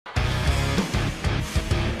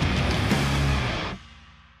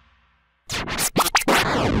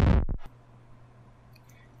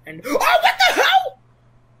And oh, what the hell?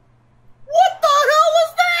 What the hell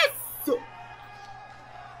is this?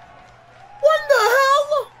 What the hell?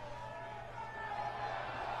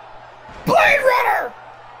 Blade Runner!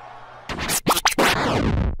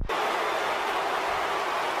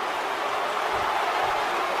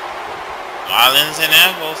 Marlins and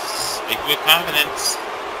Apples. Speak with confidence.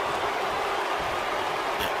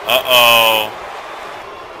 Uh-oh.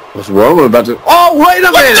 What's Roman about to... Oh, wait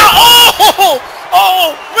a minute!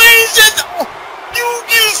 Oh, Reigns just... You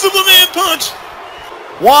used Superman punch!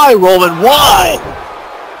 Why, Roman? Why?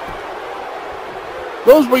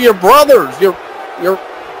 Those were your brothers. Your...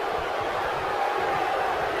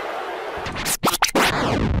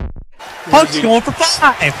 Punk's going for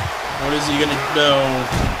 5. What is he gonna do?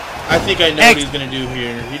 I think I know what he's gonna do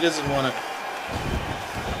here. He doesn't want to...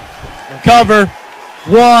 Cover.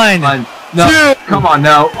 1. No. 2. Come on,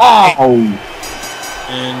 no. Oh!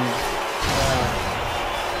 And...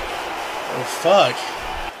 oh, fuck.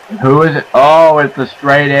 Who is it? Oh, it's the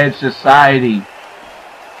Straight Edge Society.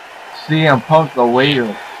 CM Punk, the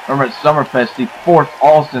leader. Remember at Summerfest, he forced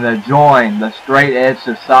Austin to join the Straight Edge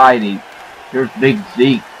Society. Here's Big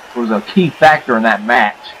Zeke, who was a key factor in that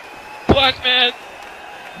match. Black man.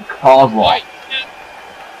 Coswell.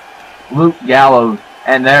 Luke Gallows.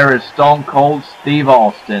 And there is Stone Cold Steve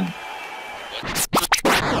Austin.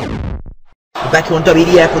 Back here on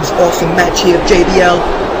WEDF with this awesome match here of JBL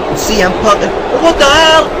and CM Punk. What the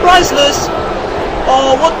hell? Priceless!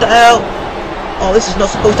 Oh, what the hell? Oh, this is not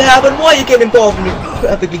supposed to happen. Why are you getting involved in a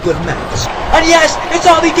perfectly good match? And yes, it's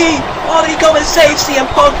RVD! RVD come and save CM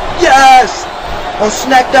Punk! Yes! On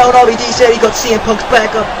SmackDown, RVD said he got CM Punk's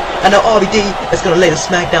backup. And now RVD is gonna lay the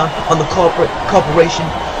SmackDown on the corporation.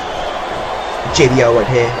 JBL right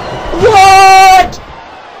here. What?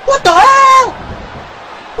 What the hell?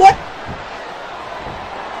 What?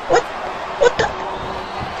 What the?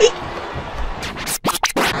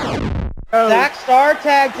 Zack Starr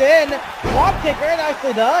tags in. Drop kicker,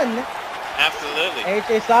 nicely done. Absolutely.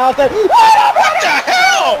 AJ Styles said, What the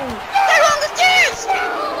hell? What the hell is this?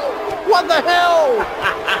 what the hell?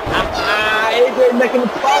 AJ making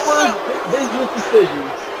the proper business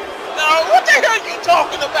decisions. No, what the hell are you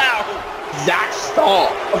talking about? Zack Starr,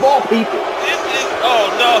 of all people. This is... oh,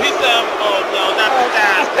 no, he's... oh, no, not the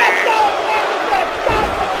guy.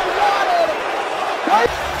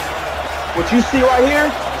 What you see right here,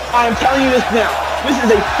 I am telling you this now. This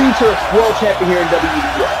is a future world champion here in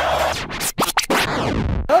WEDF.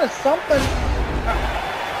 Notice something.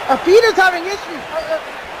 Our feet is having issues.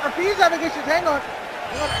 Our feet is having issues. Hang on.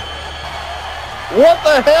 What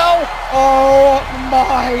the hell? Oh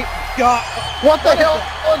my God. What the hell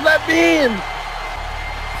does that mean?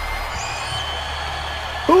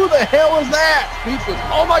 Who the hell is that? Speechless.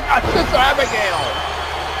 Oh my God, Sister Abigail.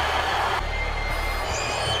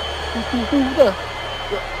 Who did it?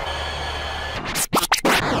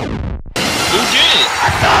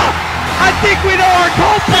 I think we know our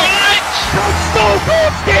culprit. Stone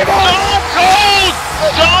Cold Steve Austin.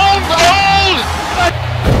 Stone Cold!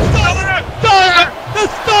 Stunner! The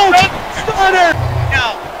Stone Stunner!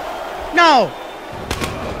 No!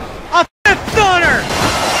 A 5th Stunner!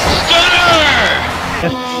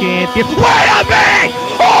 Champion. Wait a minute!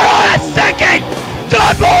 Hold on a second!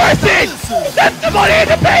 John Morrison! That's the money in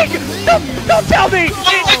the bank! Don't tell me!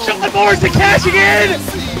 It's John Morrison cashing in!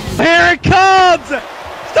 Here it comes!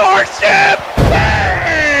 Starship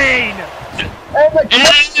Pain!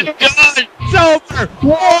 It's over! 1,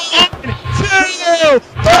 2,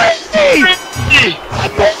 3!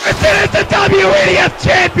 Morrison is the WEDF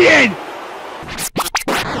champion!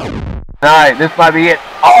 Alright, this might be it.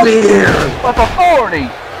 Oh, here! With authority!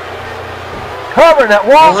 Covering that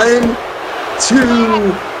 1,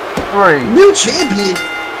 2, 3. new champion.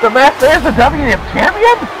 The Master is the WEDF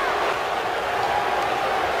champion?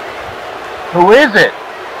 Who is it?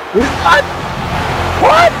 What?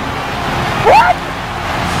 What? What?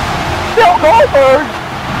 Bill Goldberg?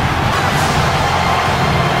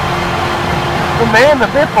 The man, the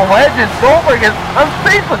myth, the legend, Goldberg is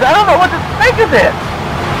unspeechless. I don't know what to think of this.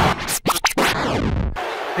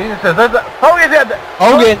 He says,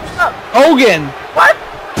 Hogan. Hogan! What?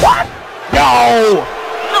 What? No!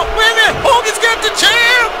 No, wait a minute! Hogan's got the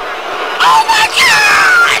champ! Oh my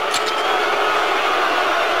God!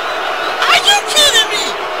 Are you kidding me?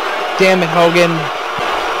 Damn it, Hogan.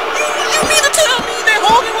 You mean to tell me that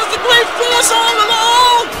Hogan was the great force all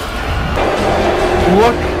along?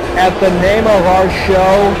 Look at the name of our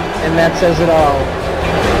show, and that says it all.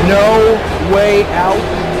 No Way Out,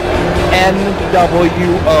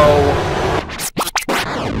 NWO.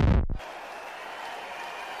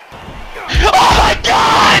 Oh my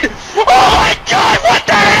God! Oh my God! What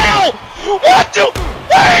the hell? What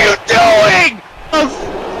are you doing?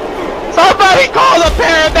 Somebody call the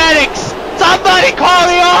paramedics! Somebody call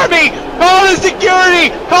the army! Call the security!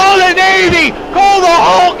 Call the navy! Call the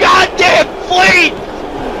whole goddamn fleet!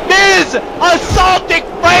 This is assaulting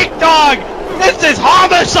Break Dog! This is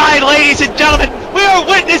homicide, ladies and gentlemen! We are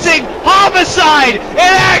witnessing homicide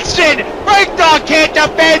in action! Break Dog can't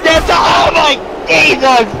defend himself! Oh my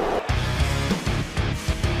Jesus!